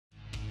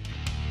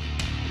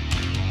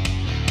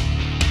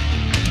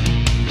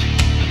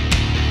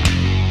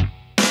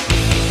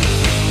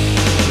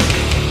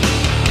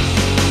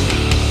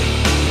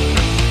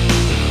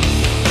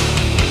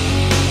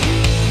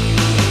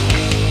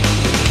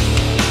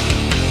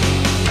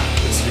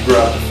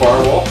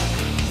firewall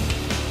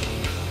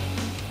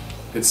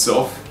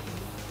itself,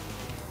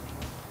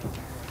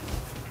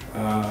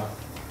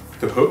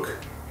 the hook,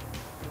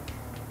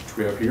 which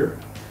we have here,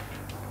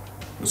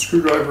 a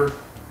screwdriver,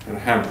 and a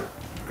hammer.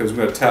 Because I'm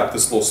going to tap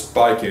this little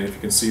spike in, if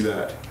you can see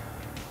that.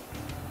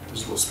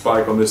 There's a little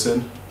spike on this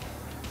end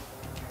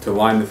to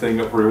line the thing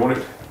up where we want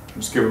it.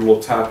 Just give it a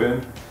little tap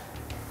in,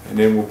 and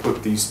then we'll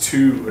put these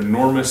two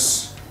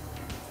enormous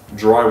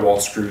drywall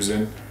screws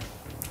in.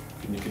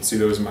 And you can see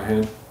those in my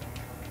hand.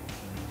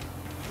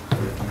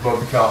 Above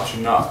the couch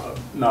and not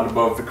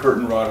above the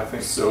curtain rod, I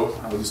think so.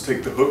 I'll just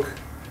take the hook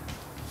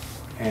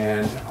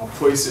and I'll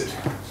place it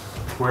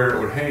where it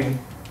would hang,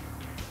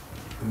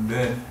 and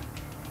then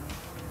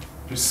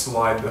just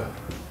slide the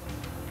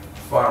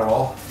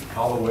firewall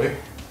all the way.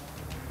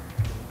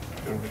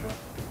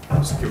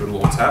 Just give it a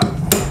little tap.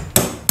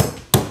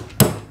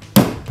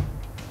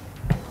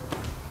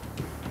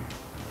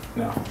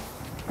 Now,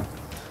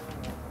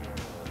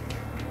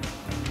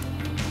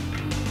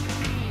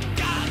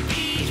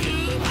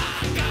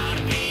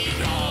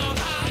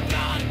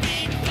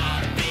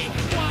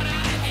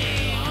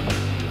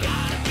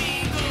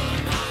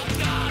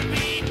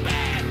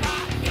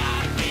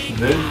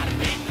 then,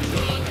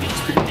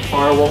 just pick up the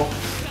firewall.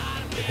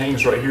 It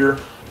hangs right here,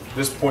 at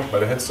this point by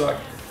the headstock.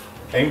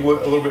 Angle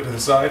it a little bit to the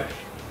side.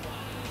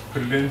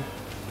 Put it in.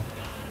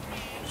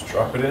 Just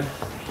drop it in.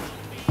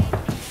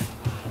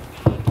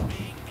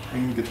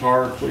 Hang the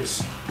guitar in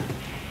place.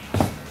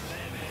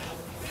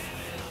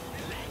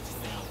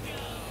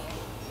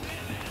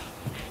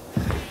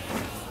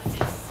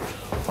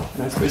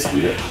 And that's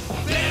basically it.